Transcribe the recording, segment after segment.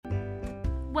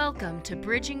Welcome to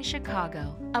Bridging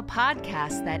Chicago, a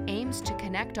podcast that aims to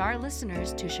connect our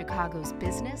listeners to Chicago's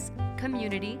business,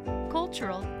 community,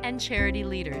 cultural, and charity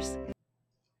leaders.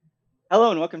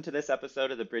 Hello and welcome to this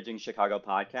episode of the Bridging Chicago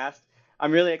podcast.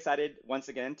 I'm really excited once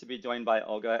again to be joined by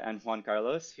Olga and Juan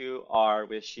Carlos, who are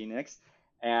with Shenix.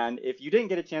 And if you didn't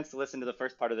get a chance to listen to the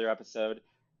first part of their episode,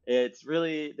 it's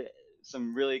really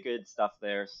some really good stuff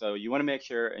there. So you want to make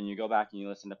sure and you go back and you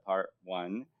listen to part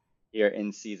 1 here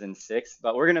in season 6.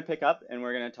 But we're going to pick up and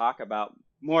we're going to talk about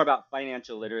more about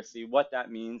financial literacy, what that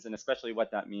means, and especially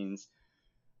what that means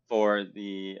for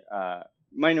the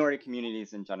minority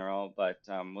communities in general, but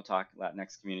we'll talk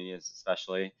Latinx communities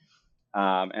especially.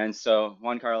 And so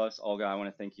Juan Carlos, Olga, I want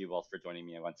to thank you both for joining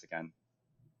me once again.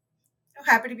 I'm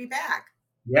happy to be back.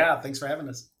 Yeah, thanks for having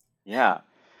us. Yeah.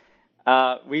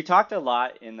 We talked a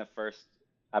lot in the first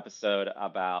episode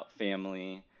about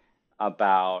family,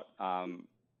 about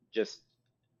just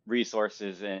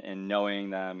resources and knowing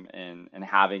them and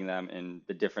having them and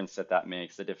the difference that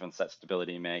makes, the difference that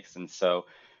stability makes. And so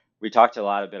we talked a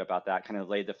lot about that, kind of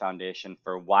laid the foundation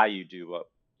for why you do what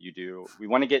you do. We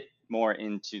want to get more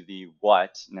into the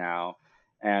what now.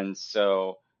 And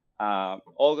so,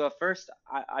 Olga, first,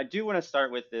 I do want to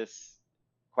start with this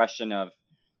question of,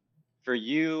 for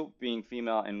you being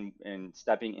female and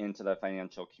stepping into the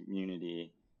financial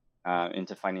community,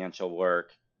 into financial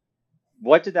work,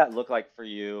 what did that look like for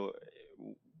you?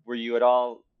 Were you at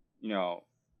all,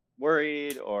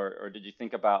 worried, or did you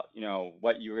think about,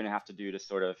 what you were going to have to do to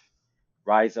sort of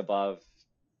rise above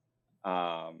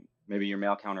maybe your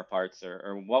male counterparts,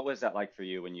 or what was that like for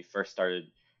you when you first started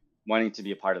wanting to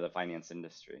be a part of the finance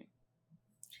industry?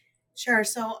 Sure.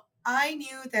 So I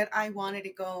knew that I wanted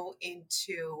to go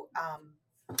into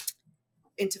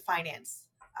finance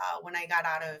when I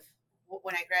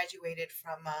graduated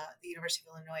from the University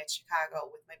of Illinois at Chicago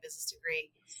with my business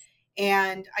degree,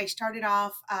 and I started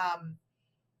off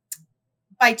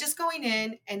by just going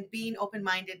in and being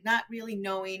open-minded, not really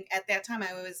knowing. At that time,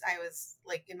 I was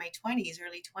like in my 20s,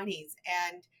 early 20s,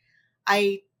 and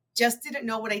I just didn't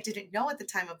know what I didn't know at the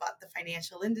time about the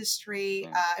financial industry.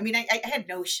 I had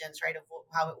notions, right, of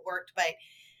how it worked, but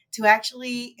to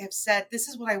actually have said, this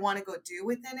is what I want to go do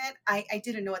within it, I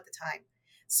didn't know at the time.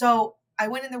 So I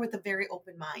went in there with a very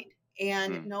open mind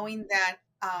and knowing that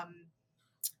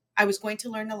I was going to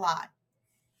learn a lot.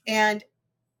 And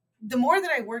the more that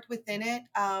I worked within it,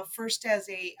 first as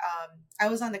I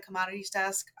was on the commodities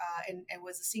desk and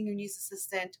was a senior news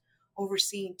assistant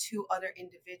overseeing 2 other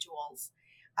individuals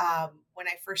when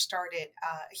I first started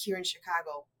here in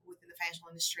Chicago within the financial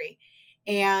industry.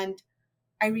 And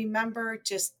I remember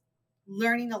just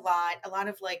learning a lot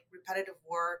of like repetitive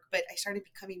work, but I started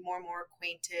becoming more and more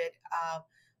acquainted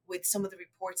with some of the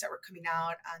reports that were coming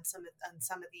out on some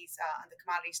of these on the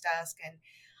commodities desk.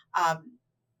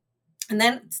 And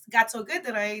then it got so good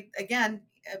that I, again,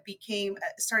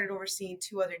 started overseeing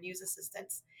 2 other news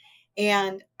assistants.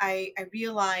 And I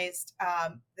realized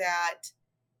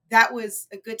that was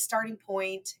a good starting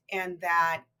point, and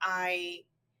that I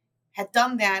had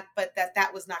done that, but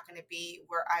that was not going to be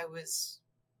where I was,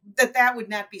 that would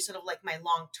not be sort of like my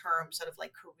long-term sort of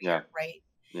like career. Right.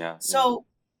 Yeah. So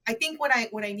I think what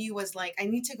I knew was like, I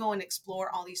need to go and explore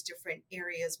all these different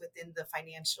areas within the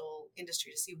financial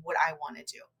industry to see what I want to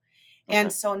do. Okay.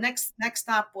 And so next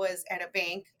stop was at a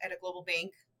global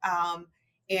bank.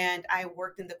 And I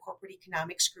worked in the corporate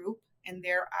economics group, and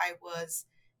there I was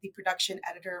the production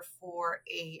editor for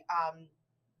a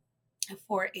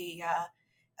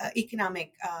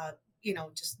economic,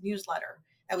 just newsletter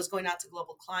that was going out to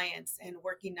global clients and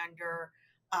working under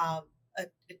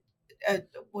a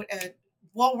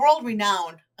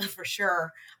world-renowned, for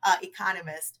sure,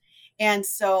 economist. And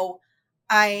so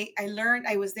I learned,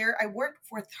 I was there, I worked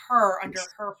with her, under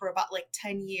her, for about like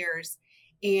 10 years,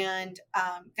 and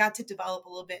got to develop a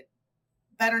little bit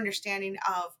better understanding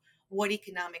of what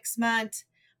economics meant.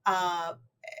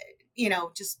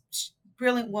 Just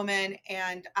brilliant woman.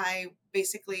 And I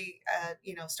basically,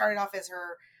 started off as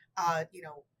her,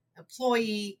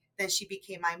 employee. Then she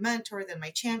became my mentor, then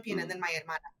my champion, and then my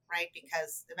hermana, right?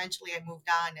 Because eventually I moved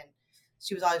on, and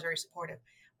she was always very supportive.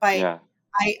 But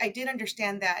I did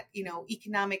understand that,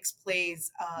 economics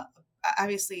plays,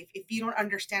 obviously, if you don't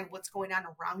understand what's going on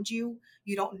around you,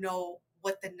 you don't know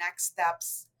what the next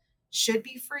steps should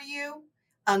be for you.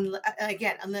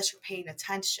 Again, unless you're paying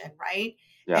attention, right?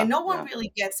 And no one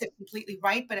really gets it completely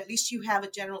right, but at least you have a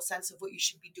general sense of what you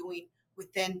should be doing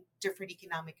within different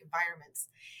economic environments.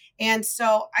 And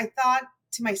so I thought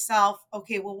to myself,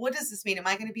 okay, well, what does this mean? Am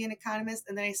I going to be an economist?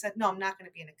 And then I said, no, I'm not going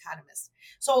to be an economist.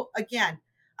 So again,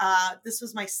 this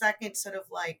was my second sort of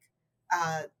like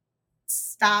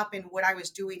stop in what I was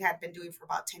doing, had been doing for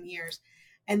about 10 years.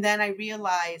 And then I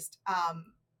realized,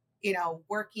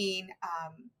 working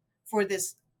for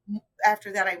this,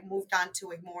 after that, I moved on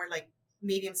to a more like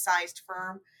medium-sized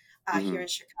firm Mm-hmm. here in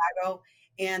Chicago.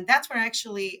 And that's where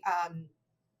actually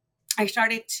I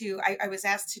started I was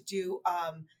asked to do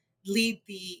lead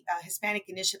the Hispanic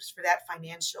initiatives for that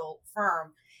financial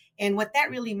firm. And what that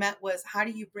really meant was, how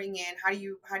do you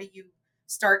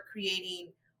start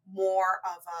creating more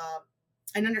of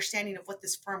an understanding of what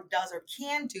this firm does or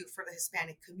can do for the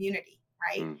Hispanic community,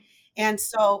 right? Mm. And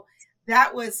so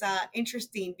that was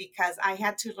interesting because I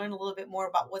had to learn a little bit more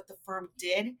about what the firm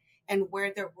did and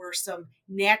where there were some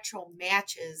natural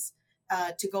matches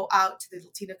to go out to the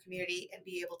Latino community and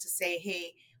be able to say,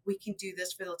 hey, we can do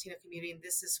this for the Latino community, and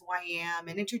this is who I am,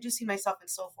 and introducing myself and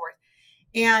so forth.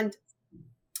 And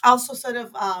also sort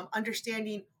of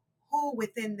understanding who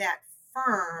within that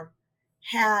firm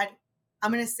had,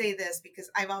 I'm going to say this because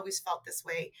I've always felt this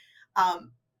way,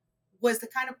 was the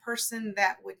kind of person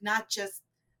that would not just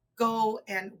go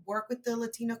and work with the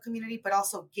Latino community, but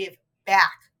also give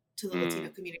back to the Latino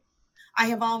community. I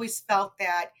have always felt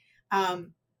that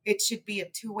it should be a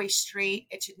two-way street.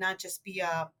 It should not just be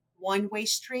a one-way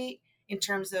street in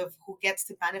terms of who gets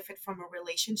to benefit from a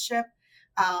relationship.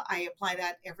 I apply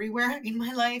that everywhere in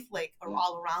my life, like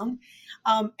all around.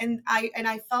 And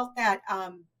I felt that,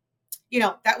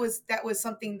 that was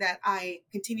something that I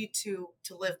continued to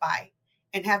live by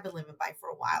and have been living by for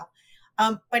a while.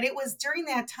 But it was during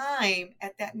that time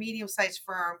at that medium-sized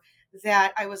firm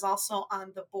that I was also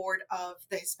on the board of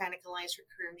the Hispanic Alliance for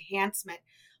Career Enhancement.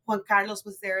 Juan Carlos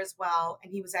was there as well,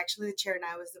 and he was actually the chair and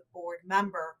I was the board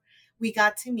member. We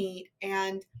got to meet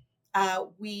and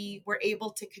we were able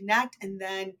to connect, and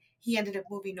then he ended up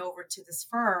moving over to this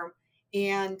firm.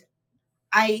 And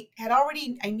I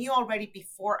knew already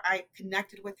before I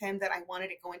connected with him that I wanted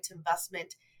to go into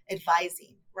investment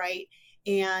advising, right?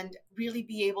 And really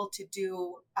be able to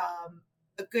do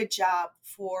a good job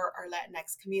for our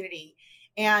Latinx community.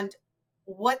 And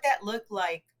what that looked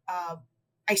like,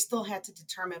 I still had to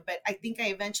determine, but I think I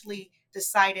eventually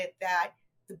decided that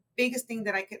the biggest thing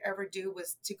that I could ever do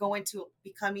was to go into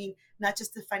becoming not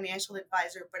just a financial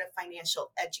advisor, but a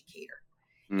financial educator.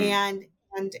 And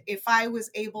if I was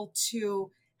able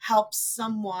to help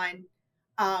someone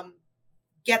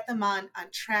get them on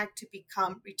track to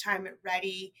become retirement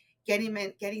ready,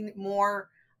 getting more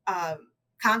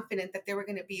confident that they were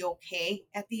going to be okay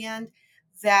at the end,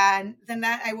 then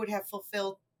that I would have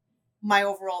fulfilled my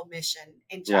overall mission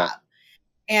and job.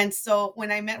 Yeah. And so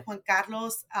when I met Juan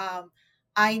Carlos,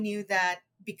 I knew that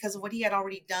because of what he had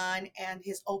already done and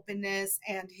his openness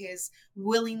and his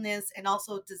willingness and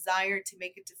also desire to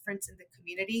make a difference in the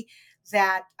community,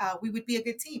 that we would be a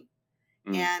good team.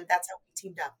 And that's how we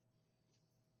teamed up.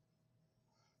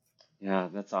 Yeah,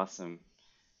 that's awesome.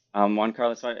 Juan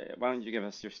Carlos, why don't you give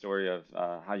us your story of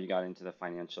how you got into the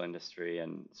financial industry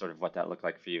and sort of what that looked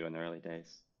like for you in the early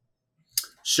days?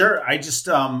 Sure. I just,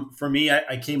 for me,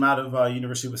 I came out of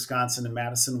University of Wisconsin in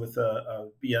Madison with a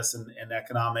BS in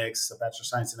economics, a Bachelor of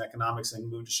Science in economics, and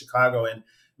moved to Chicago. And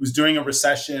it was during a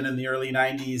recession in the early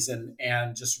 90s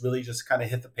and just really just kind of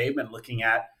hit the pavement looking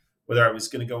at whether I was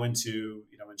going to go into,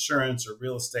 insurance or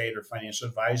real estate or financial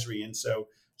advisory. And so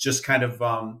just kind of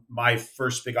my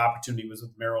first big opportunity was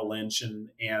with Merrill Lynch and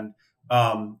in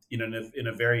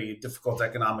a very difficult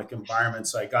economic environment.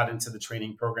 So I got into the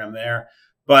training program there.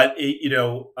 But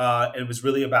it was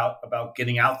really about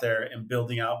getting out there and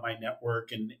building out my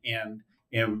network and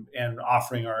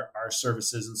offering our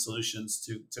services and solutions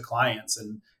to clients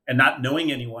and not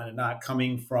knowing anyone and not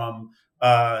coming from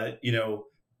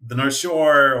the North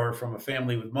Shore or from a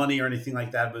family with money or anything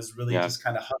like that. It was really just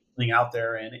kind of hustling out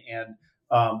there and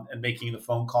making the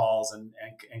phone calls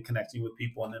and connecting with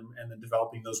people and then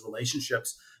developing those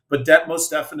relationships. But most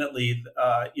definitely,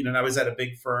 and I was at a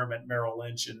big firm at Merrill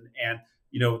Lynch and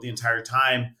the entire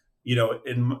time,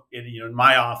 in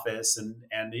my office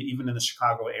and even in the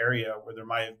Chicago area where there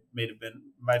might have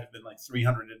been like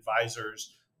 300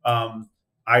 advisors.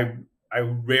 I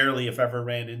rarely, if ever,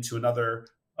 ran into another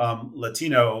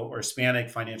Latino or Hispanic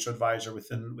financial advisor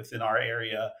within our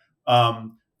area.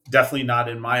 Definitely not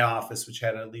in my office, which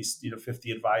had at least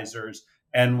 50 advisors.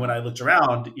 And when I looked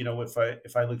around,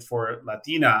 if I looked for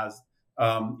Latinas,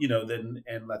 then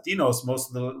and Latinos, most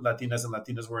of the Latinas and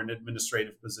Latinos were in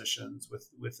administrative positions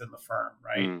within the firm,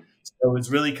 right? So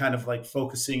it's really kind of like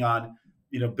focusing on,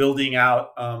 building out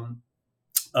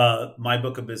my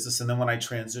book of business, and then when I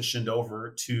transitioned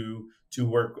over to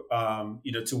work,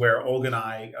 to where Olga and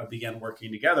I began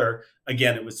working together,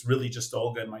 again, it was really just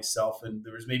Olga and myself, and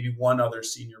there was maybe one other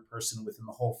senior person within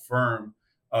the whole firm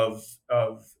 2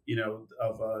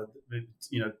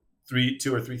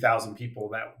 or 3,000 people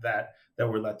that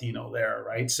were Latino there,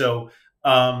 right? So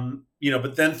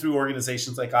but then through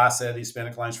organizations like ASE, the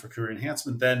Hispanic Alliance for Career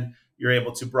Enhancement, then you're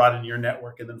able to broaden your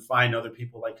network and then find other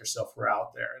people like yourself who are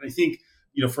out there. And I think,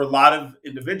 for a lot of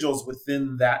individuals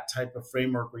within that type of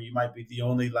framework where you might be the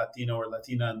only Latino or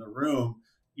Latina in the room,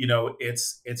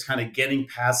 it's kind of getting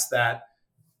past that,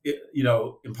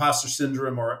 imposter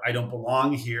syndrome or I don't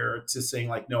belong here, to saying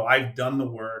like, no, I've done the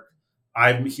work.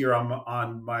 I'm here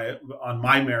on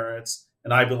my merits,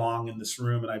 and I belong in this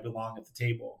room, and I belong at the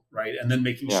table, right? And then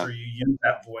making sure you use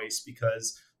that voice,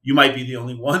 because you might be the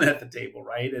only one at the table,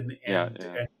 right? And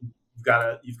you've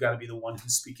got to be the one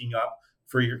who's speaking up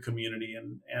for your community,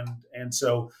 and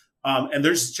so and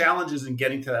there's challenges in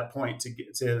getting to that point, to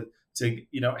get to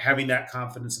having that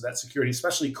confidence and that security,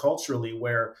 especially culturally,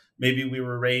 where maybe we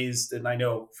were raised, and I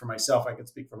know for myself, I can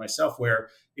speak for myself, where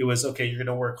it was, okay, you're going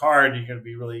to work hard, you're going to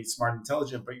be really smart and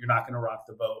intelligent, but you're not going to rock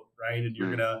the boat, right? And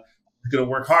you're going to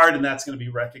work hard, and that's going to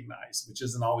be recognized, which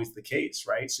isn't always the case,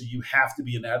 right? So you have to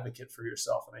be an advocate for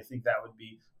yourself. And I think that would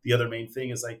be the other main thing,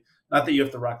 is like, not that you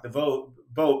have to rock the boat,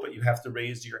 but you have to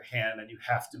raise your hand, and you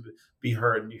have to be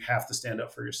heard, and you have to stand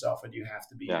up for yourself, and you have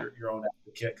to be your own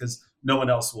advocate, because no one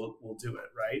else will do it,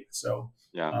 right? So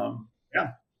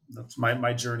that's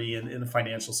my journey in the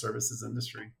financial services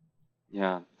industry.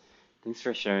 Yeah, thanks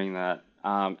for sharing that.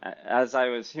 As I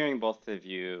was hearing both of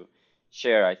you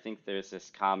share, I think there's this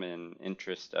common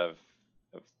interest of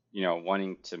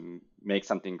wanting to make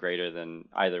something greater than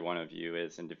either one of you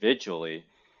is individually.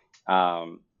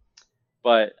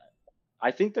 But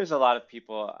I think there's a lot of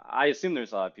people, I assume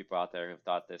there's a lot of people out there who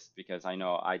thought this, because I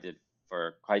know I did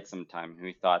for quite some time,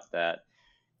 who thought that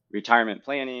retirement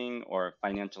planning or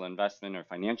financial investment or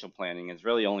financial planning is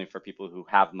really only for people who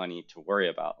have money to worry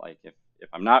about. Like if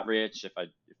I'm not rich, if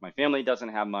my family doesn't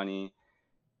have money,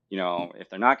 if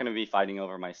they're not going to be fighting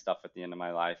over my stuff at the end of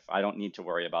my life, I don't need to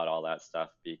worry about all that stuff,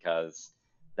 because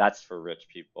that's for rich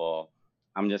people.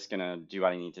 I'm just going to do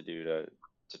what I need to do to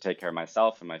take care of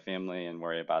myself and my family, and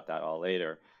worry about that all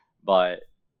later. But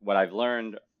what I've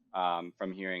learned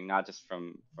from hearing, not just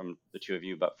from the two of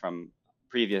you, but from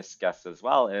previous guests as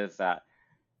well, is that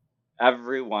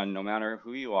everyone, no matter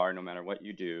who you are, no matter what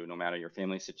you do, no matter your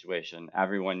family situation,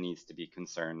 everyone needs to be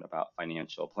concerned about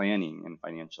financial planning and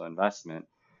financial investment.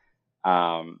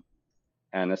 And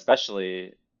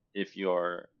especially if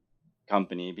your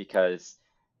company, because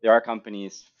there are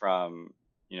companies from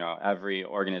every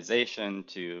organization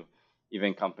to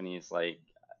even companies like,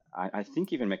 I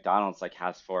think even McDonald's like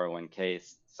has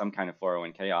 401ks, some kind of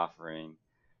 401k offering.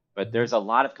 But there's a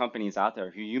lot of companies out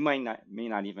there who you may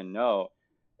not even know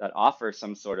that offer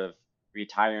some sort of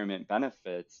retirement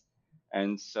benefits.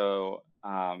 And so,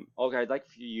 Olga, I'd like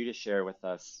for you to share with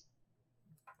us,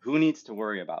 who needs to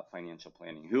worry about financial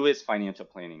planning? Who is financial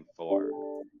planning for?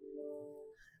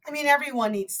 I mean,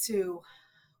 everyone needs to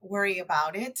worry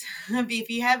about it. If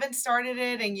you haven't started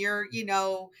it and you're,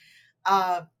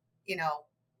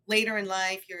 later in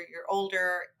life, you're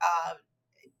older,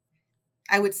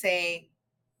 I would say,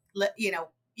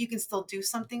 you can still do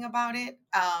something about it,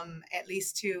 at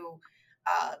least to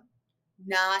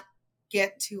not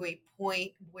get to a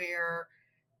point where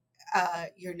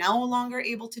you're no longer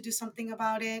able to do something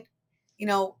about it.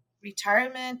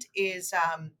 Retirement is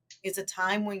a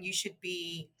time when you should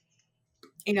be,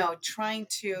 trying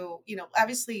to,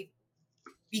 obviously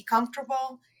be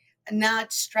comfortable and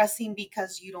not stressing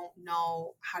because you don't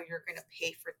know how you're going to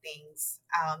pay for things.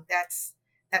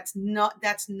 That's not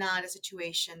a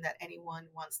situation that anyone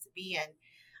wants to be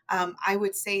in. I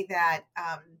would say that,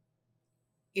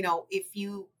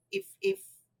 if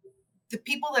the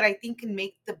people that I think can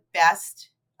make the best,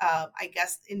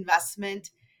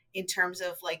 investment in terms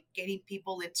of like getting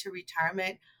people into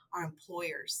retirement are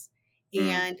employers.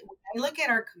 And when I look at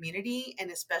our community, and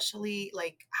especially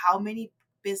like how many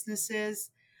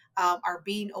businesses are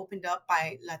being opened up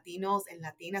by Latinos and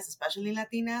Latinas, especially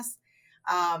Latinas,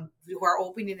 who are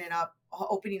opening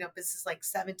up business like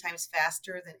 7 times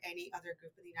faster than any other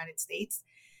group in the United States.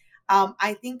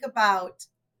 I think about,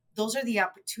 those are the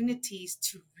opportunities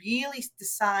to really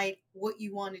decide what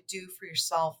you want to do for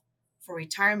yourself for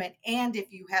retirement, and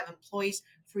if you have employees,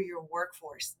 for your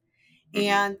workforce.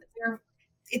 And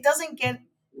it doesn't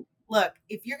look,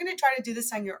 if you're going to try to do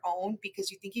this on your own because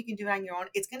you think you can do it on your own,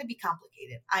 it's going to be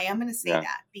complicated. I am going to say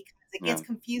that, because it gets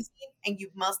confusing, and you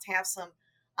must have some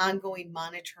ongoing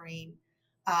monitoring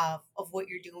of what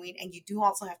you're doing. And you do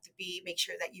also have to make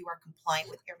sure that you are compliant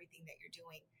with everything that you're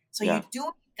doing. So you do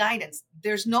need guidance.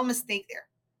 There's no mistake there.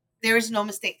 There is no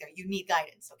mistake there. You need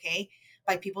guidance, okay,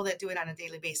 by people that do it on a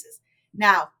daily basis.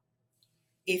 Now,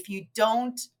 if you're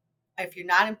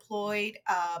not employed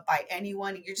by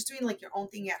anyone, you're just doing like your own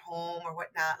thing at home or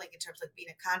whatnot, like in terms of being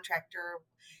a contractor,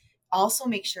 also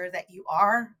make sure that you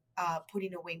are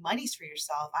putting away monies for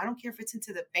yourself. I don't care if it's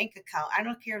into the bank account. I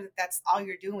don't care that that's all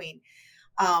you're doing.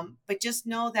 But just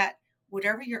know that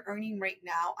whatever you're earning right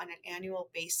now on an annual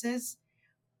basis,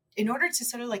 in order to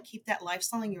sort of like keep that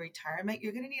lifestyle in your retirement,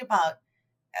 you're going to need about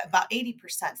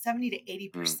 80%, 70 to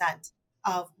Mm. 80%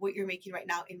 of what you're making right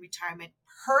now in retirement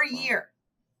per Wow. year,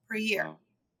 per year. Wow. Yeah.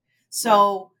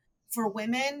 So for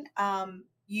women,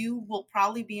 you will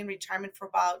probably be in retirement for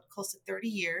about close to 30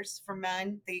 years. For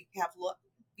men, they have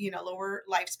lower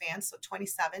lifespans, so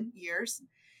 27 years,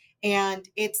 and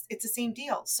it's the same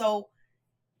deal. So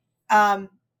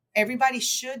everybody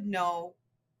should know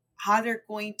how they're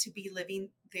going to be living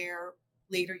their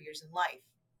later years in life.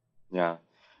 Yeah.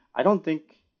 I don't think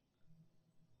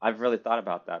I've really thought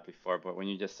about that before, but when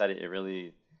you just said it, it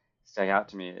really stuck out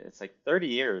to me. It's like 30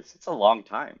 years. It's a long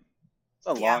time. It's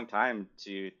a Yeah, long time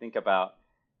to think about.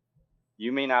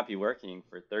 You may not be working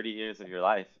for 30 years of your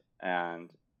life, and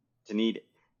to need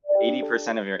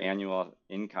 80% of your annual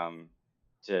income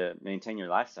to maintain your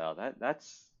lifestyle.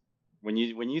 That's when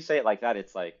you say it like that,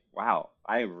 it's like, wow,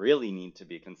 I really need to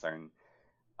be concerned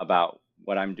about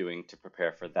what I'm doing to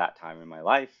prepare for that time in my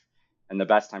life. And the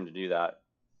best time to do that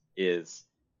is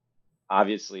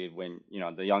obviously when,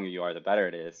 the younger you are, the better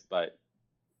it is. But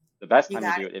the best you time to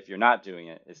got do it. it, if you're not doing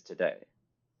it, is today.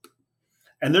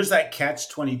 And there's that catch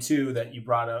 22 that you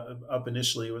brought up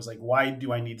initially. It was like, why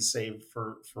do I need to save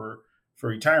for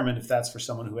retirement if that's for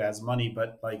someone who has money?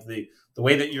 But like the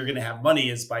way that you're going to have money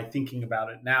is by thinking about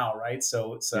it now, right?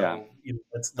 So Yeah.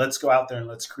 let's go out there and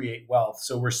let's create wealth.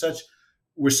 So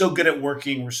we're so good at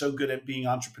working. We're so good at being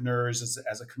entrepreneurs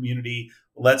as a community.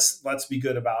 Let's be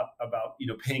good about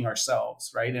paying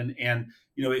ourselves, right? And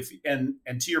if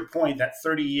and to your point, that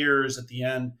 30 years at the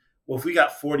end. Well, if we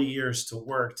got 40 years to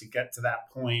work to get to that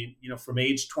point, from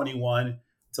age 21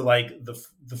 to like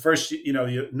the first,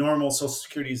 your normal Social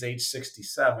Security is age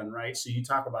 67, right? So you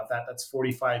talk about that, that's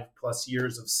 45 plus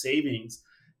years of savings.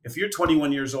 If you're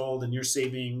 21 years old and you're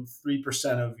saving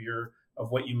 3%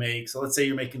 of what you make, so let's say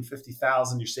you're making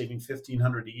 50,000, you're saving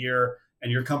 1,500 a year,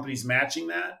 and your company's matching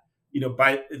that,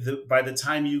 by the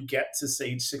time you get to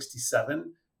age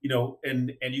 67,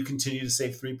 and you continue to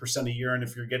save 3% a year, and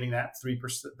if you're getting that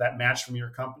 3% that match from your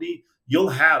company, you'll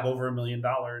have over $1 million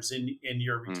in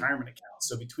your Mm. retirement account.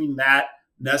 So between that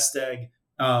nest egg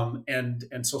and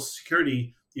Social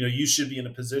Security, you should be in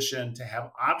a position to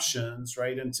have options,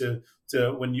 right? And to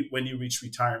when you reach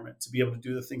retirement, to be able to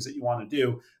do the things that you want to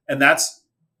do, and that's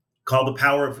called the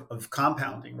power of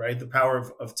compounding, right? The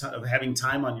power of having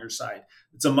time on your side.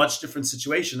 It's a much different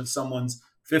situation if someone's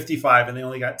 55 and they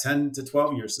only got 10 to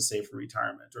 12 years to save for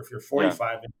retirement, or if you're Yeah.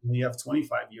 45 and you only have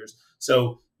 25 years.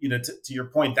 So, to your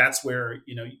point, that's where,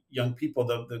 young people,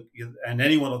 and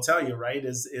anyone will tell you, right,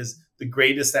 is the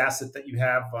greatest asset that you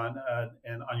have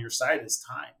on your side is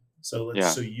time. So Yeah.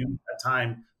 so you use that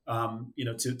time,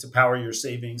 to power your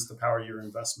savings, to power your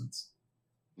investments.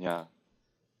 Yeah.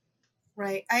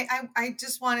 Right. I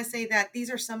just want to say that these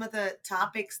are some of the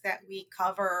topics that we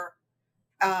cover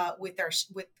with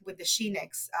the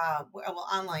Sheenix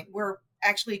online. We're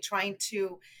actually trying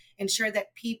to ensure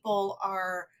that people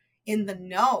are in the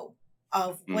know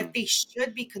of what Mm. they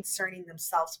should be concerning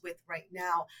themselves with right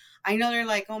now. I know they're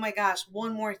like, oh my gosh,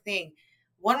 one more thing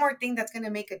that's going to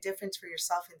make a difference for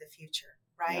yourself in the future,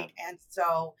 Yeah. right? And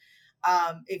so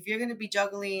if you're going to be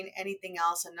juggling anything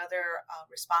else, another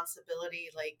responsibility,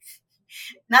 like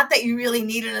not that you really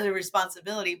need another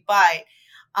responsibility, but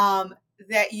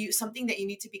something that you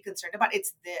need to be concerned about,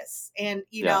 it's this. And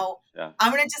Yeah. Yeah.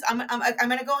 I'm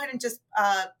gonna go ahead and just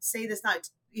say this now.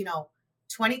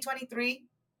 2023,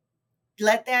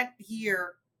 let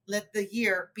the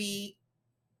year be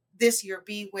this year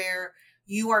be where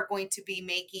you are going to be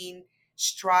making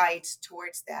strides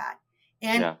towards that.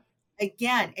 And Yeah.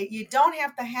 again, you don't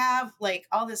have to have like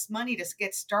all this money to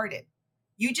get started.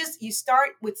 You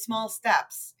start with small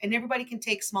steps, and everybody can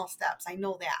take small steps. I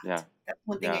know that. Yeah. That's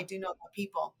one thing I Yeah. do know about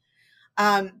people.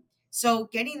 So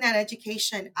getting that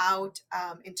education out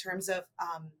in terms of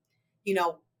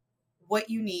what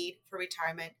you need for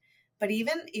retirement, but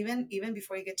even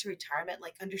before you get to retirement,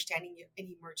 like understanding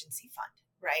an emergency fund,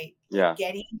 right? Like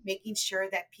Yeah. making sure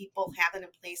that people have it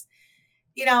in place.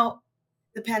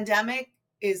 The pandemic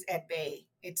is at bay.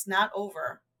 It's not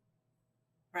over,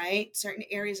 right? Certain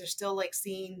areas are still like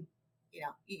seeing,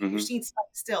 you're Hmm. seeing stuff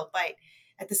still, but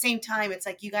at the same time, it's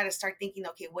like you got to start thinking,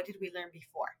 okay, what did we learn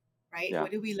before, right? Yeah.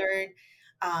 What did we learn,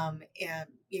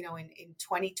 in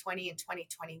 2020 and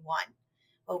 2021?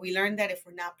 Well, we learned that if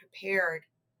we're not prepared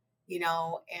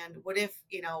and what if,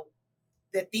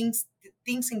 that things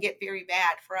can get very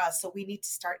bad for us. So we need to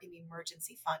start an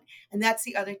emergency fund. And that's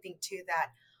the other thing too,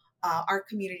 that our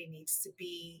community needs to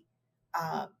be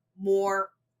more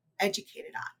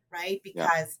educated on, right? Yeah.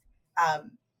 Because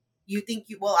you think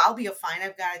I'll be fine.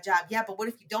 I've got a job. Yeah. But what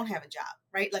if you don't have a job,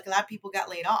 right? Like a lot of people got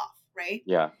laid off, right?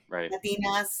 Yeah. Right.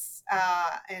 Latinas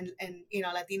and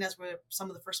Latinas were some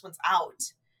of the first ones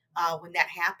out when that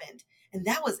happened, and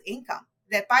that was income.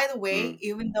 That, by the way,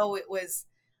 even though it was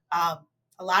a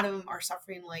lot of them are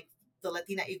suffering like the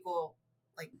Latina equal,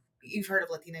 like you've heard of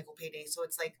Latina equal pay day, so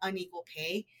it's like unequal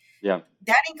pay. Yeah.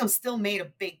 That income still made a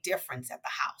big difference at the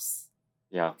house.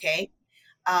 Yeah. Okay.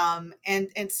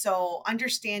 And so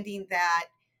understanding that,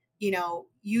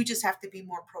 you just have to be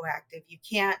more proactive. You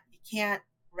can't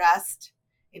rest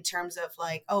in terms of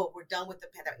like, oh, we're done with the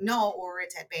pandemic. No, or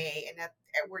it's at bay and that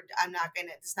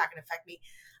it's not going to affect me.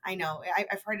 I know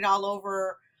I've heard it all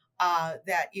over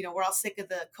that, we're all sick of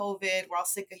the COVID. We're all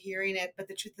sick of hearing it. But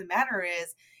the truth of the matter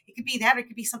is it could be that, or it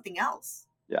could be something else.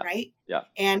 Yeah. Right. Yeah.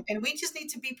 And we just need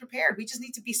to be prepared. We just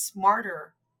need to be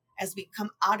smarter as we come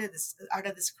out of this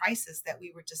crisis that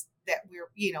we're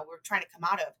trying to come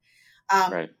out of.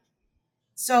 Right.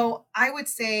 So I would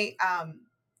say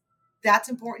that's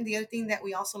important. The other thing that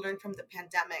we also learned from the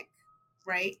pandemic,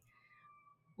 right?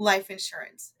 Life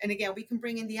insurance. And again, we can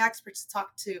bring in the experts to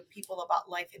talk to people about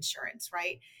life insurance,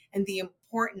 right? And the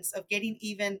importance of getting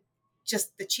even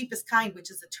just the cheapest kind,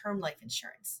 which is a term life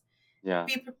insurance. Yeah.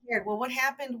 Be prepared. Well, what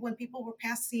happened when people were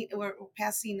passing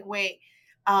away?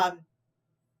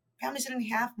 Families didn't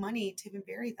have money to even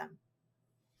bury them,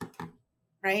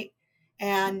 right?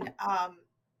 And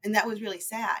that was really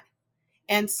sad.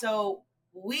 And so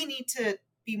we need to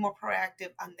be more proactive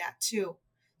on that too.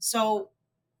 So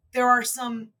there are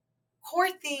some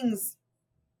core things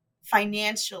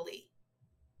financially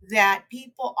that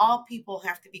all people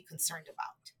have to be concerned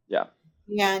about. Yeah.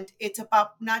 And it's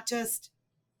about not just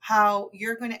how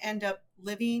you're going to end up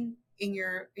living in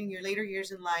your later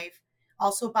years in life,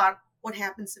 also about what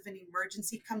happens if an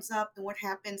emergency comes up and what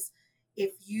happens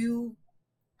if you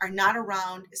are not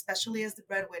around, especially as the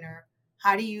breadwinner.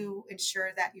 How do you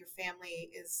ensure that your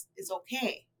family is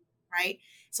okay, right?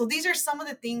 So these are some of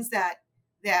the things that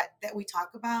we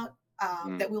talk about,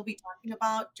 that we'll be talking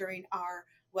about during our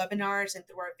webinars and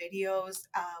through our videos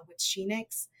with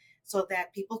Sheenix, so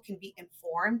that people can be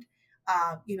informed.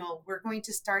 We're going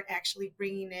to start actually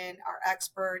bringing in our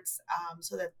experts,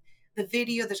 so that there's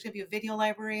going to be a video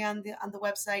library on the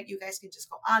website. You guys can just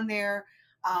go on there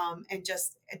and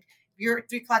just. You're at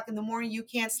 3:00 in the morning, you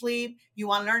can't sleep, you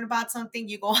want to learn about something,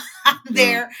 you go on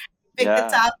there, pick the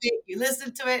topic, you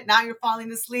listen to it, now you're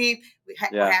falling asleep. We're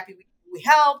happy we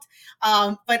helped.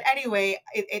 But anyway,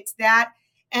 it's that.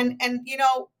 And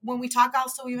when we talk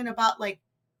also even about like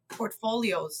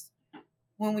portfolios,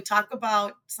 when we talk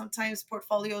about sometimes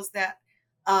portfolios that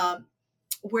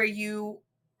where you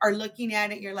are looking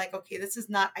at it, you're like, okay, this is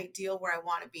not ideal where I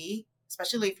want to be,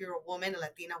 especially if you're a woman, a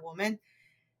Latina woman.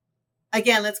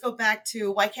 Again, let's go back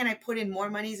to why can't I put in more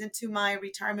monies into my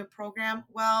retirement program?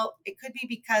 Well, it could be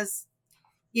because,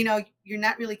 you're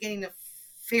not really getting a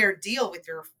fair deal with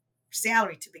your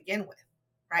salary to begin with,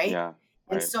 right? Yeah.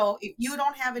 And so if you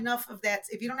don't have enough of that,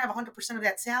 if you don't have 100% of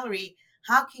that salary,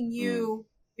 how can you,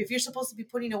 if you're supposed to be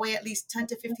putting away at least 10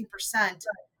 to 15%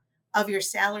 of your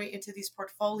salary into these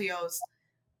portfolios?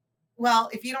 Well,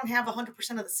 if you don't have 100%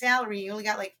 of the salary, you only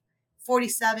got like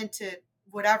 47 to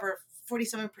whatever,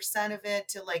 47% of it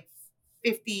to like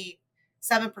 57%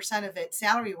 of it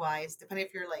salary wise, depending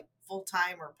if you're like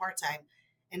full-time or part-time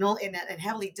and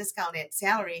heavily discounted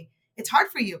salary, it's hard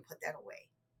for you to put that away.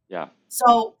 Yeah.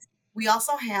 So we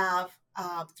also have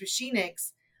through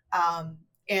Sheenix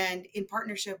and in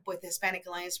partnership with the Hispanic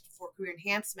Alliance for Career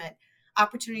Enhancement,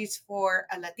 opportunities for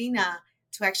a Latina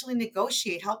to actually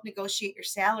help negotiate your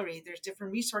salary. There's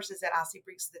different resources that OSSI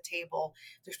brings to the table.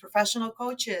 There's professional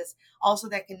coaches also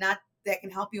that can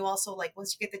help you also, like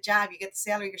once you get the job, you get the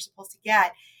salary you're supposed to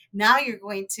get. Now you're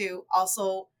going to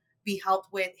also be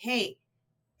helped with, hey,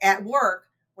 at work,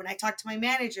 when I talk to my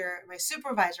manager, my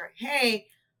supervisor, hey,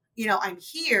 I'm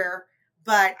here,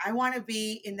 but I want to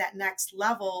be in that next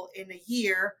level in a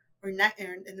year or in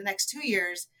the next 2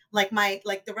 years, like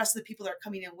the rest of the people that are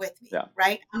coming in with me,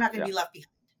 right? I'm not going to be left behind.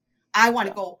 I want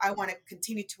to go, I want to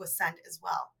continue to ascend as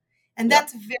well. And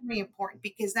that's very important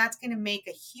because that's going to make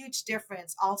a huge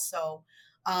difference also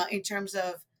in terms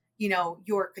of,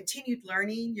 your continued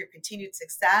learning, your continued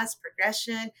success,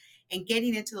 progression, and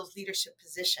getting into those leadership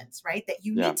positions, right? That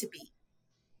you need to be.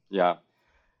 Yeah.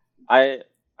 I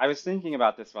was thinking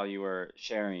about this while you were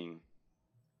sharing,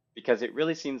 because it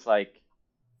really seems like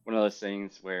one of those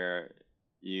things where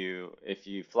if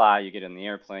you fly, you get in the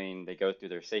airplane, they go through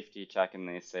their safety check and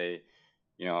they say,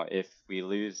 if we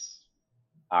lose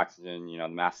oxygen, the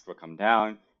mask will come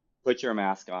down. Put your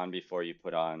mask on before you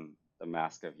put on the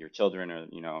mask of your children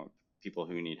or, people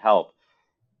who need help.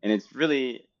 And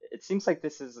it seems like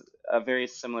this is a very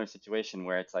similar situation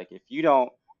where it's like if you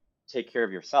don't take care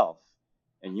of yourself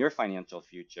and your financial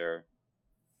future,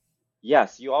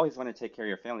 yes, you always want to take care of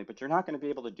your family, but you're not going to be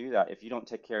able to do that if you don't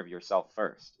take care of yourself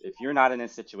first. If you're not in a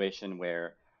situation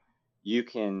where you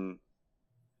can,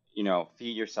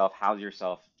 feed yourself, house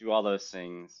yourself, do all those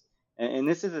things. And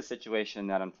this is a situation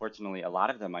that unfortunately a lot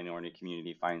of the minority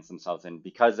community finds themselves in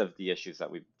because of the issues that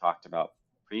we've talked about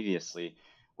previously,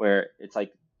 where it's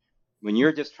like when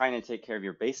you're just trying to take care of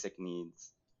your basic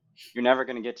needs, you're never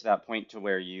going to get to that point to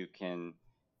where you can,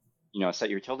 set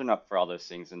your children up for all those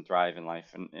things and thrive in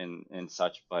life and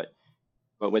such. But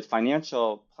with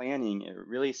financial planning, it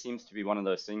really seems to be one of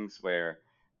those things where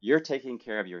you're taking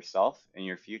care of yourself and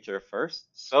your future first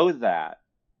so that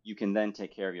you can then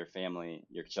take care of your family,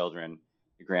 your children,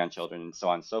 your grandchildren, and so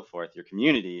on and so forth, your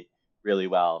community really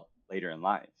well later in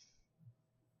life.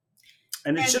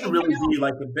 And it should really be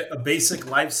like a basic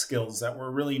life skills that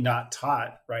we're really not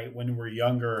taught, right? When we're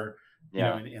younger,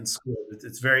 in school,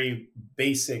 it's very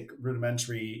basic,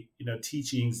 rudimentary,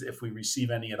 teachings, if we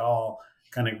receive any at all,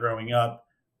 kind of growing up,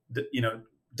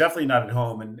 definitely not at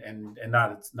home and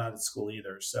not at school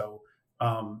either. So,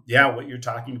 what you're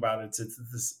talking about, it's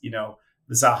this,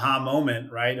 this aha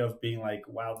moment, right? Of being like,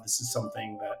 wow, this is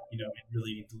something that, we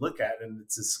really need to look at. And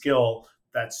it's a skill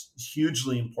that's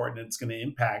hugely important. It's going to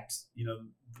impact,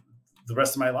 the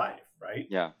rest of my life. Right.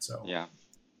 Yeah. So, yeah.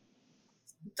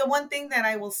 The one thing that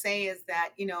I will say is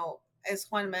that, as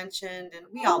Juan mentioned, and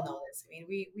we all know this, I mean,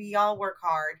 we all work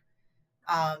hard.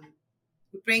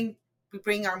 We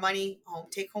bring our money home,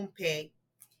 take home pay.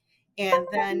 And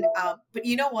then, but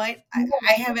you know what?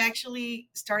 I have actually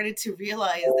started to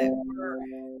realize that we're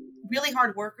really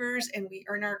hard workers and we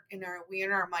earn our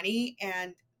money.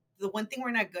 And the one thing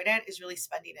we're not good at is really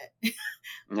spending it.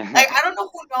 Like, I don't know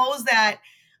who knows that.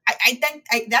 I think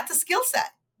that's a skill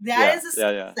set. That is a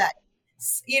skill set.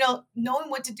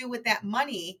 Knowing what to do with that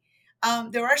money.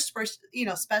 There are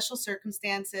special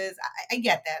circumstances. I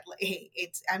get that. Hey,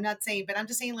 I'm not saying, but I'm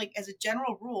just saying, like, as a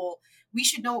general rule, we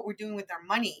should know what we're doing with our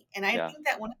money. And I think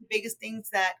that one of the biggest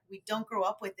things that we don't grow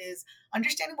up with is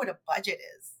understanding what a budget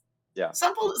is. Yeah.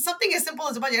 Something as simple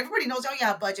as a budget. Everybody knows, oh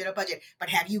yeah, a budget. But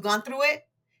have you gone through it?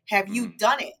 Have you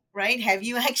done it? Right? Have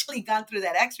you actually gone through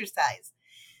that exercise?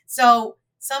 So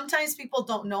sometimes people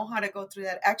don't know how to go through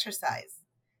that exercise.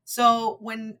 So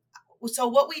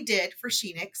what we did for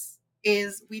Sheenix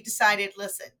is we decided,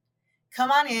 listen,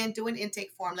 come on in, do an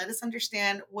intake form. Let us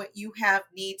understand what you have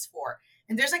needs for.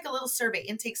 And there's like a little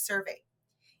intake survey.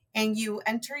 And you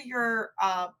enter your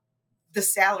the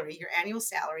salary, your annual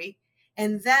salary.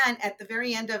 And then at the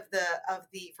very end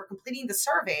for completing the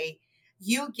survey,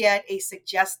 you get a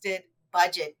suggested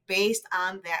budget based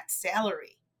on that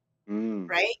salary.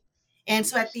 Right? And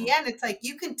so at the end, it's like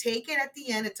you can take it at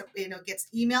the end. It's gets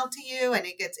emailed to you, and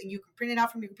you can print it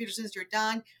out from your computer as soon as you're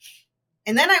done.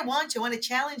 And then I want to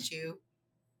challenge you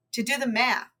to do the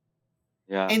math,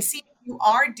 and see if you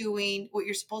are doing what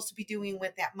you're supposed to be doing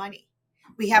with that money.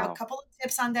 We have a couple of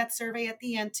tips on that survey at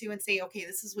the end too, and say, okay,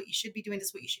 this is what you should be doing. This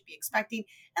is what you should be expecting,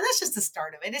 and that's just the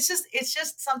start of it. It's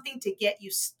just something to get you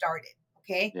started.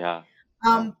 Okay. Yeah.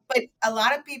 But a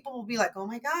lot of people will be like, oh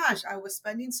my gosh, I was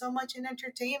spending so much in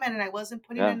entertainment and I wasn't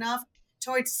putting enough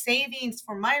towards savings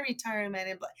for my retirement.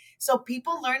 And so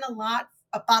people learn a lot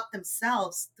about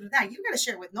themselves through that. You got to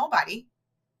share it with nobody,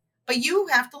 but you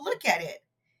have to look at it,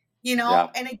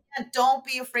 and again, don't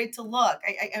be afraid to look.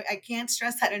 I can't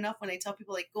stress that enough when I tell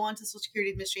people, like, go onto the Social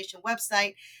Security Administration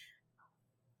website.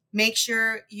 Make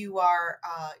sure you are,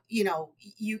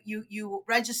 you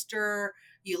register.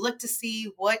 You look to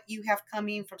see what you have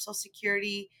coming from Social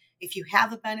Security, if you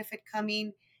have a benefit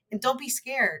coming, and don't be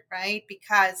scared, right?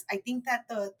 Because I think that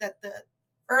the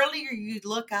earlier you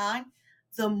look on,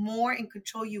 the more in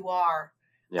control you are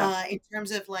in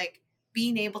terms of like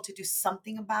being able to do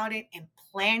something about it and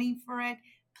planning for it.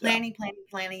 Planning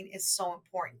is so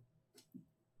important.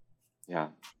 Yeah.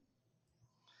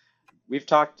 We've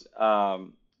talked about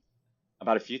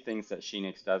a few things that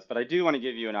Sheenix does, but I do want to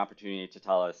give you an opportunity to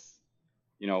tell us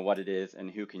what it is and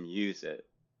who can use it,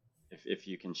 if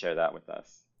you can share that with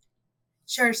us.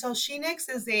 Sure. So Sheenix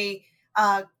is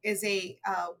a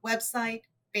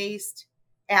website-based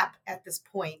app at this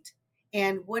point.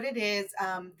 And what it is,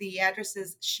 the address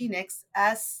is Sheenix,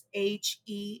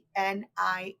 SHENIX.app.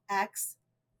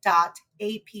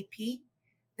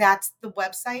 That's the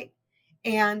website.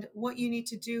 And what you need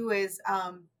to do is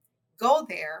go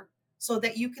there so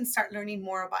that you can start learning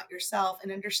more about yourself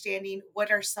and understanding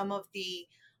what are some of the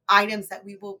items that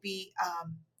we will be,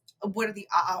 what are the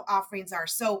offerings are.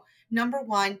 So number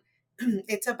one,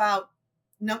 it's about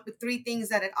three things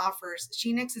that it offers.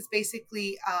 She-Nix is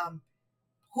basically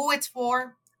who it's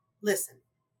for. Listen,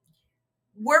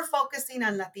 we're focusing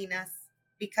on Latinas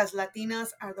because Latinas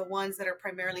are the ones that are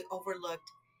primarily overlooked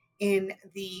in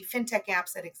the fintech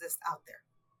apps that exist out there.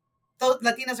 Those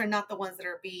Latinas are not the ones that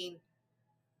are being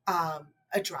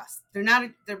addressed. They're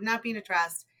not being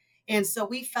addressed, and so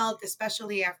we felt,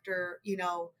 especially after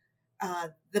during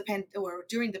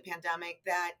the pandemic,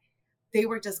 that they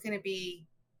were just going to be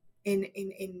in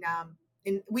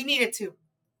we needed to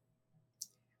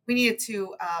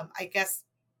I guess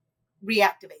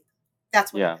reactivate them.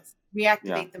 That's what it is.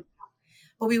 Reactivate them.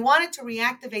 But we wanted to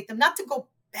reactivate them, not to go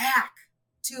back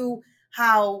to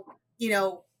how,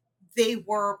 they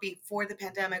were before the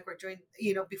pandemic or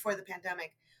before the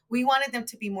pandemic. We wanted them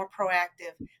to be more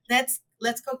proactive.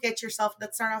 Let's go get yourself.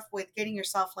 Let's start off with getting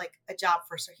yourself like a job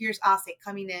first. So here's ASE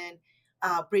coming in,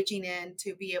 bridging in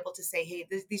to be able to say, hey,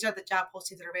 these are the job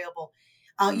postings that are available.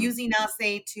 Using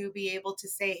ASE to be able to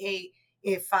say, hey,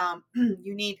 if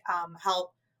you need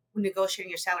help negotiating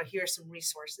your salary, here are some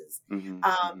resources.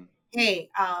 Hey,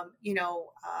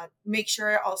 make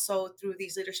sure also through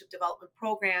these leadership development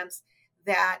programs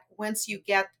that once you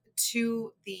get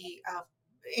to the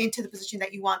into the position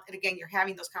that you want, and again, you're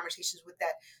having those conversations with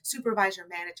that supervisor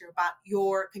manager about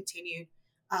your continued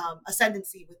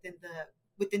ascendancy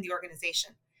within the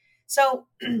organization. So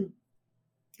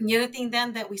the other thing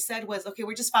then that we said was, okay,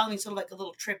 we're just following sort of like a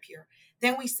little trip here.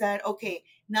 Then we said, okay,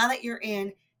 now that you're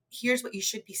in, here's what you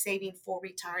should be saving for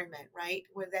retirement, right?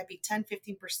 Whether that be 10,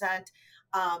 15%,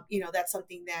 that's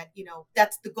something that,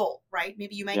 that's the goal, right?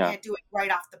 Maybe you might not do it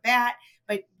right off the bat,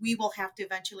 but we will have to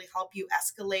eventually help you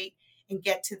escalate and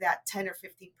get to that 10 or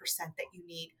 15% that you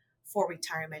need for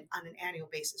retirement on an annual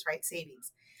basis, right?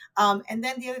 Savings. And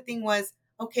then the other thing was,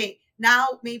 okay,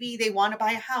 now maybe they want to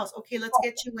buy a house. Okay, let's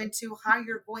get you into how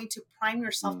you're going to prime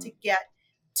yourself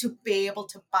to be able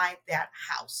to buy that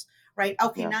house, right?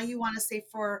 Okay, now you want to save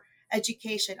for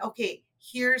education. Okay,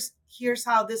 here's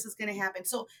how this is going to happen.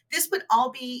 So this would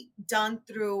all be done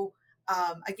through,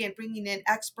 again, bringing in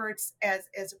experts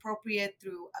as appropriate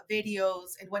through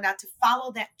videos and whatnot to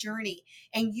follow that journey.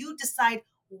 And you decide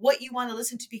what you want to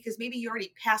listen to, because maybe you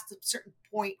already passed a certain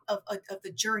point of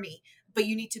the journey, but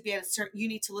you need to be you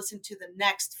need to listen to the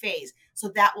next phase. So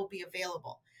that will be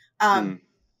available.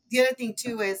 The other thing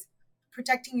too is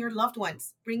protecting your loved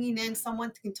ones, bringing in someone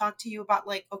that can talk to you about,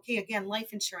 like, okay, again,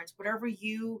 life insurance, whatever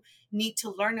you need to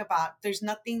learn about. There's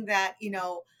nothing that,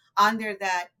 on there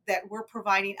that we're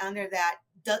providing on there that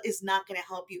is not going to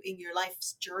help you in your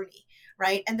life's journey.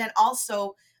 Right. And then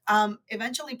also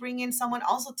eventually bring in someone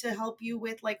also to help you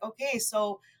with, like, okay,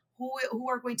 so who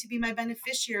are going to be my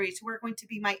beneficiaries, who are going to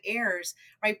be my heirs,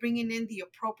 right? Bringing in the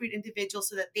appropriate individuals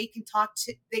so that they can talk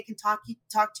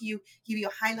to you, give you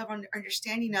a high level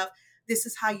understanding of, this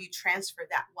is how you transfer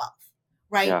that wealth,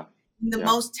 right? In the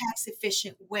most tax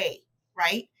efficient way,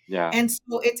 right? And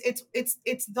so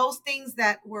it's those things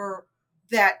that we're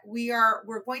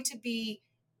going to be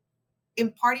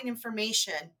imparting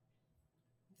information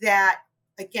that,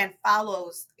 again,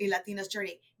 follows a Latina's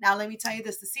journey. Now, let me tell you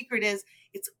this: the secret is,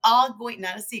 it's all going,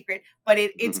 not a secret, but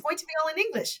it's going to be all in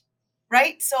English,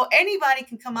 right? So anybody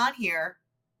can come on here,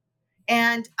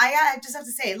 and I just have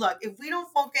to say, look, if we don't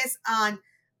focus on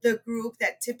the group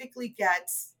that typically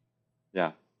gets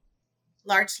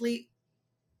largely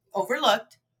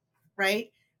overlooked,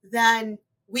 right, then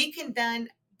we can then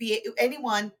be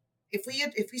anyone. If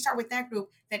we start with that group,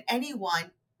 then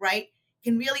anyone, right,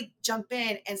 can really jump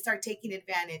in and start taking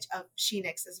advantage of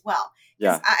She-Nix as well.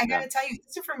 I got to tell you,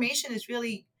 this information is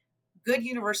really good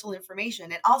universal information.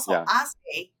 And also ASE,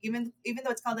 even though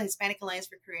it's called the Hispanic Alliance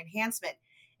for Career Enhancement,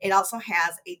 it also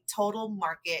has a total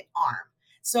market arm.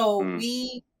 So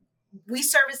we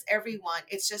service everyone.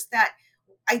 It's just that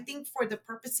I think for the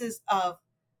purposes of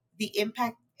the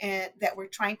impact that we're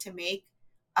trying to make,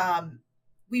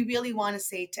 we really want to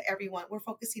say to everyone, we're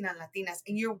focusing on Latinas,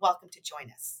 and you're welcome to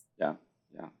join us. Yeah.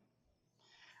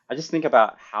 I just think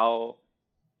about how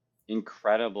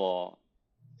incredible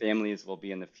families will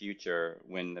be in the future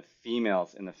when the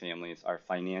females in the families are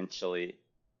financially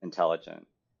intelligent,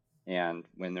 and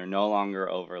when they're no longer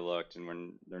overlooked, and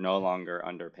when they're no longer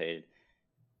underpaid.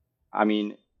 I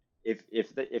mean,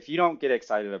 if you don't get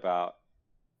excited about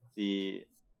the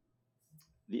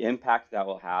impact that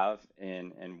will have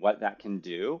and what that can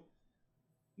do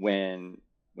when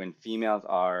females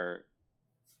are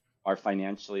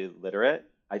financially literate,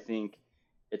 I think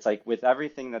it's like with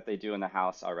everything that they do in the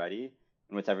house already,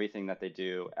 and with everything that they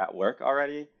do at work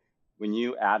already, when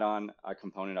you add on a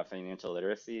component of financial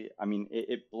literacy, I mean,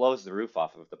 it blows the roof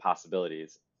off of the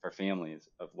possibilities for families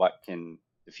of what can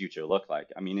the future look like.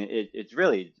 I mean, it's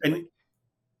really like And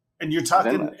and you're it's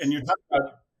talking endless.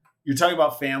 you're talking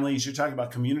about families, you're talking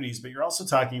about communities, but you're also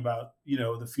talking about,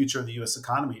 the future of the U.S.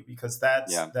 economy, because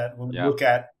that's Yeah, that when we yeah, look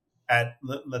at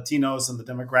Latinos and the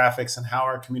demographics and how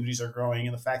our communities are growing,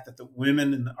 and the fact that the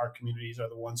women in our communities are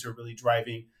the ones who are really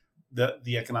driving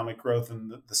the economic growth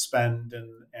and the spend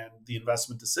and the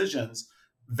investment decisions.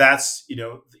 That's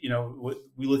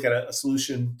we look at a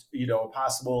solution, a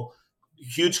possible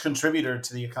huge contributor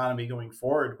to the economy going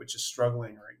forward, which is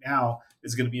struggling right now,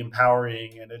 is going to be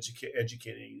empowering and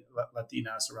educating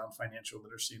Latinas around financial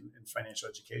literacy and financial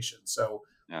education. So,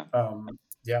 yeah,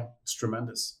 yeah, it's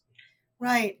tremendous.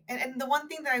 Right. And the one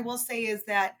thing that I will say is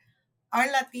that our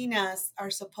Latinas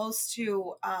are supposed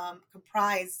to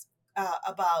comprise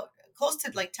about close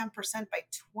to like 10% by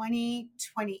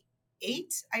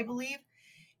 2028, I believe.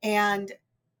 And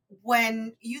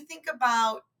when you think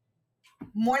about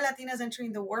more Latinas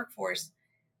entering the workforce,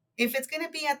 if it's going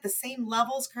to be at the same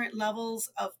levels, current levels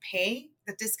of pay,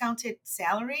 the discounted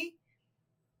salary,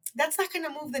 that's not going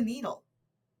to move the needle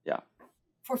yeah,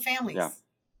 for yeah, families,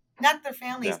 not their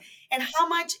families. yeah, And how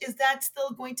much is that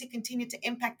still going to continue to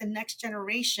impact the next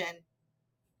generation,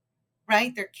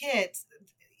 right? Their kids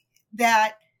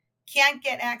that can't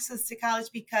get access to college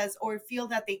because, or feel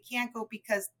that they can't go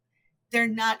because they're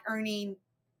not earning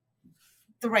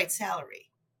the right salary.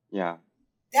 yeah,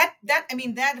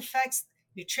 That affects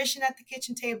nutrition at the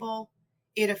kitchen table.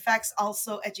 It affects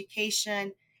also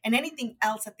education and anything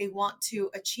else that they want to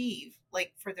achieve,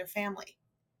 like for their family.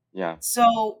 yeah,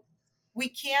 So we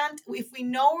can't, if we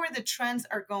know where the trends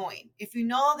are going, if we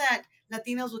know that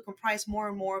Latinos will comprise more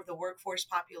and more of the workforce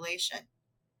population,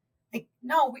 like,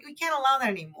 no, we can't allow that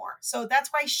anymore. So that's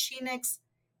why Shinix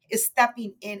is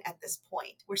stepping in at this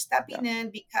point. We're yeah, stepping in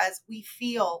because we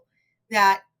feel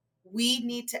that we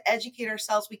need to educate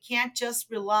ourselves. We can't just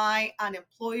rely on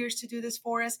employers to do this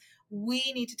for us.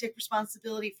 We need to take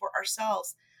responsibility for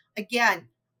ourselves. Again,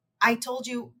 I told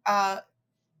you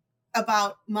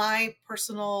about my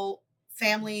personal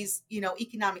family's,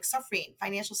 economic suffering,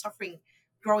 financial suffering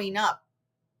growing up.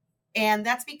 And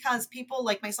that's because people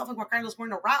like myself and Juan Carlos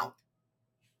weren't around.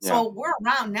 yeah, So we're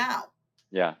around now,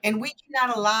 yeah, and we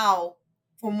cannot allow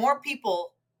for more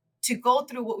people to go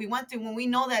through what we went through when we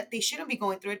know that they shouldn't be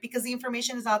going through it, because the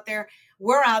information is out there.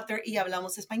 We're out there y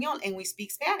hablamos español, and we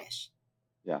speak Spanish.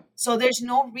 yeah. So there's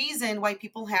no reason why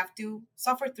people have to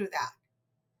suffer through that.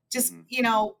 Just, Hmm.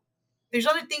 there's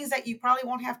other things that you probably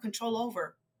won't have control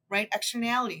over, right?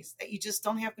 Externalities that you just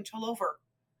don't have control over.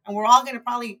 And we're all going to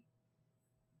probably,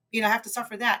 have to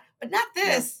suffer that, but not Yeah,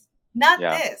 this, not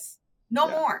yeah, this, no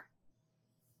yeah. more.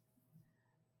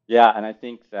 Yeah, and I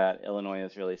think that Illinois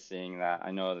is really seeing that.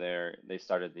 I know they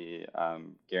started the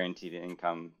guaranteed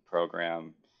income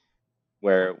program,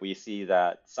 where we see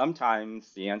that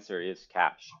sometimes the answer is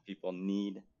cash. People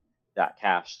need that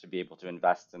cash to be able to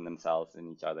invest in themselves, in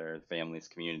each other, families,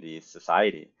 communities,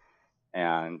 society.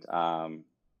 And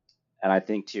and I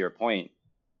think to your point,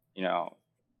 you know,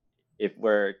 if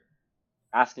we're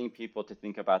asking people to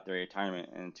think about their retirement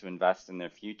and to invest in their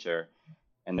future,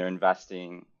 and they're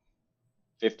investing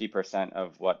 50%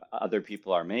 of what other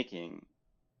people are making,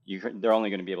 they're only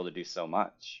going to be able to do so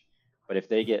much. But if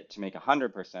they get to make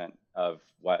 100% of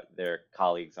what their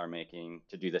colleagues are making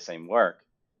to do the same work,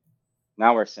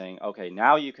 now we're saying, okay,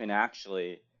 now you can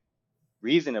actually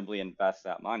reasonably invest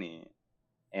that money,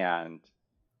 and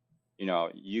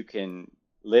you can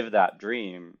live that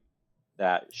dream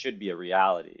that should be a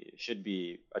reality, should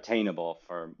be attainable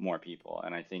for more people.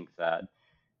 And I think that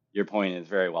your point is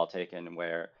very well taken,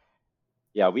 where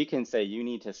yeah, we can say you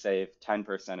need to save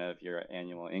 10% of your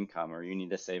annual income, or you need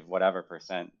to save whatever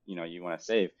percent, you want to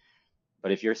save.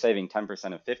 But if you're saving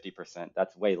 10% of 50%,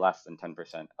 that's way less than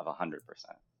 10% of 100%.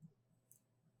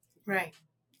 Right.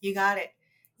 You got it.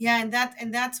 Yeah,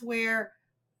 and that's where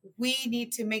we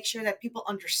need to make sure that people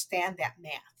understand that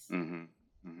math. Hmm.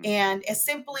 Hmm. And as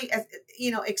simply as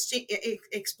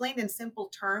explained in simple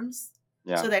terms,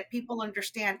 Yeah, so that people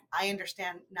understand. I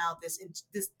understand now this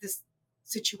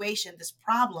situation, this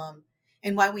problem,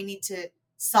 and why we need to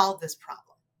solve this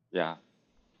problem. yeah,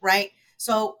 Right.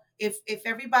 So if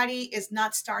everybody is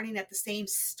not starting at the same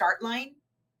start line,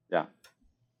 yeah,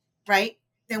 right,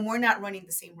 then we're not running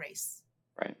the same race.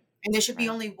 right, And there should be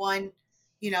right, only one,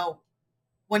 you know,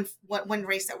 one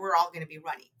race that we're all going to be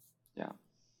running. yeah,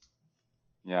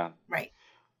 yeah. Right.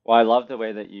 Well, I love the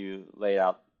way that you laid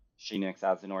out Shinix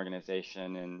as an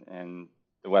organization, and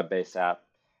the web-based app.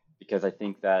 because I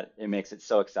think that it makes it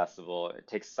so accessible. It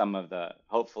takes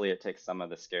hopefully it takes some of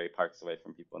the scary parts away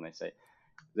from people. And they say,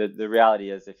 the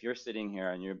reality is, if you're sitting here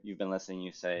and you've been listening,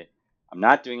 you say, I'm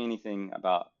not doing anything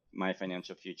about my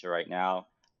financial future right now.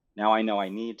 Now I know I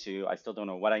need to. I still don't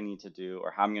know what I need to do or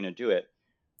how I'm going to do it.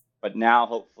 But now,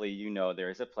 hopefully,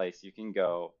 there is a place you can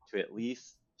go to at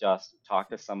least just talk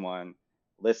to someone,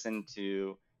 listen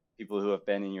to people who have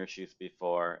been in your shoes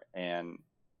before, and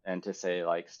to say,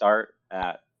 like, start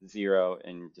at 0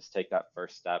 and just take that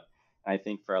first step. And I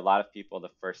think for a lot of people, the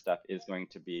first step is going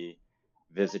to be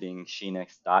visiting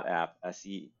shenix.app,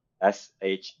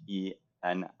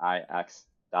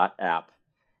 SHENIX.app,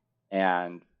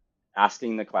 and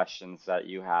asking the questions that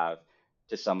you have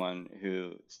to someone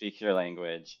who speaks your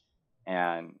language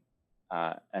and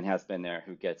has been there,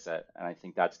 who gets it. And I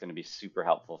think that's going to be super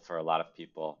helpful for a lot of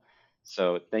people.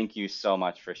 So thank you so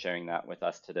much for sharing that with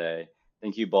us today.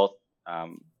 Thank you both,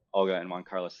 Olga and Juan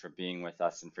Carlos, for being with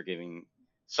us and for giving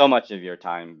so much of your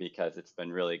time, because it's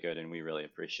been really good and we really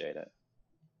appreciate it.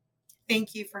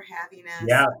 Thank you for having us.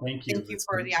 Yeah, thank you. Thank you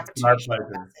for the opportunity to share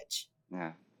the message.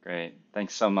 Yeah, great.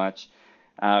 Thanks so much.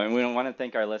 And we want to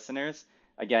thank our listeners.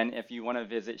 Again, if you want to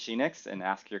visit Shenix and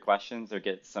ask your questions or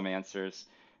get some answers,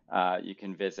 you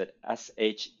can visit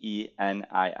SHENIX.app,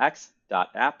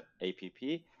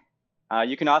 APP.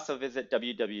 You can also visit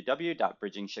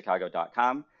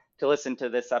www.bridgingchicago.com to listen to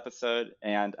this episode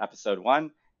and episode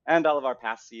 1 and all of our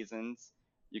past seasons.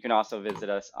 You can also visit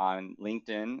us on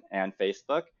LinkedIn and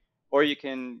Facebook, or you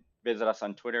can visit us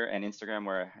on Twitter and Instagram,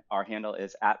 where our handle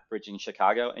is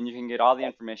 @BridgingChicago, and you can get all the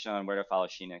information on where to follow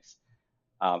Shenix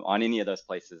on any of those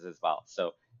places as well.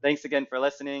 So thanks again for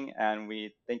listening, and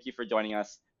we thank you for joining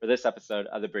us for this episode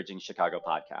of the Bridging Chicago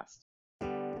podcast.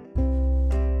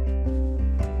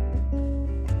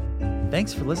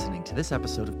 Thanks for listening to this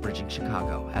episode of Bridging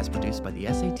Chicago, as produced by the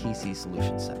SATC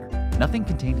Solutions Center. Nothing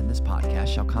contained in this podcast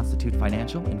shall constitute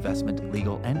financial, investment,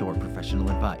 legal, and/or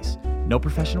professional advice. No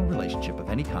professional relationship of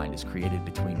any kind is created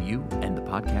between you and the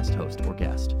podcast host or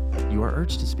guest. You are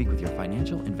urged to speak with your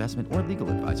financial, investment, or legal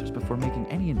advisors before making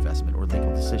any investment or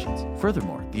legal decisions.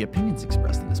 Furthermore, the opinions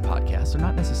expressed in this podcast are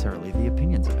not necessarily the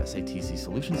opinions of SATC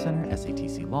Solutions Center,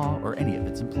 SATC Law, or any of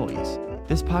its employees.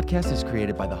 This podcast is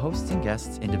created by the hosts and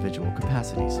guests' individual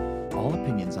capacities. All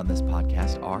opinions on this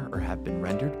podcast are or have been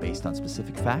rendered based on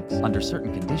specific facts, under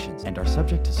certain conditions, and are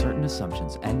subject to certain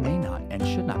assumptions, and may not and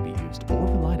should not be used or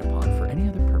relied upon for any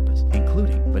other purpose,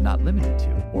 including but not limited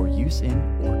to, or use in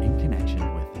or in connection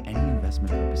with any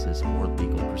investment purposes or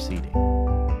legal proceeding.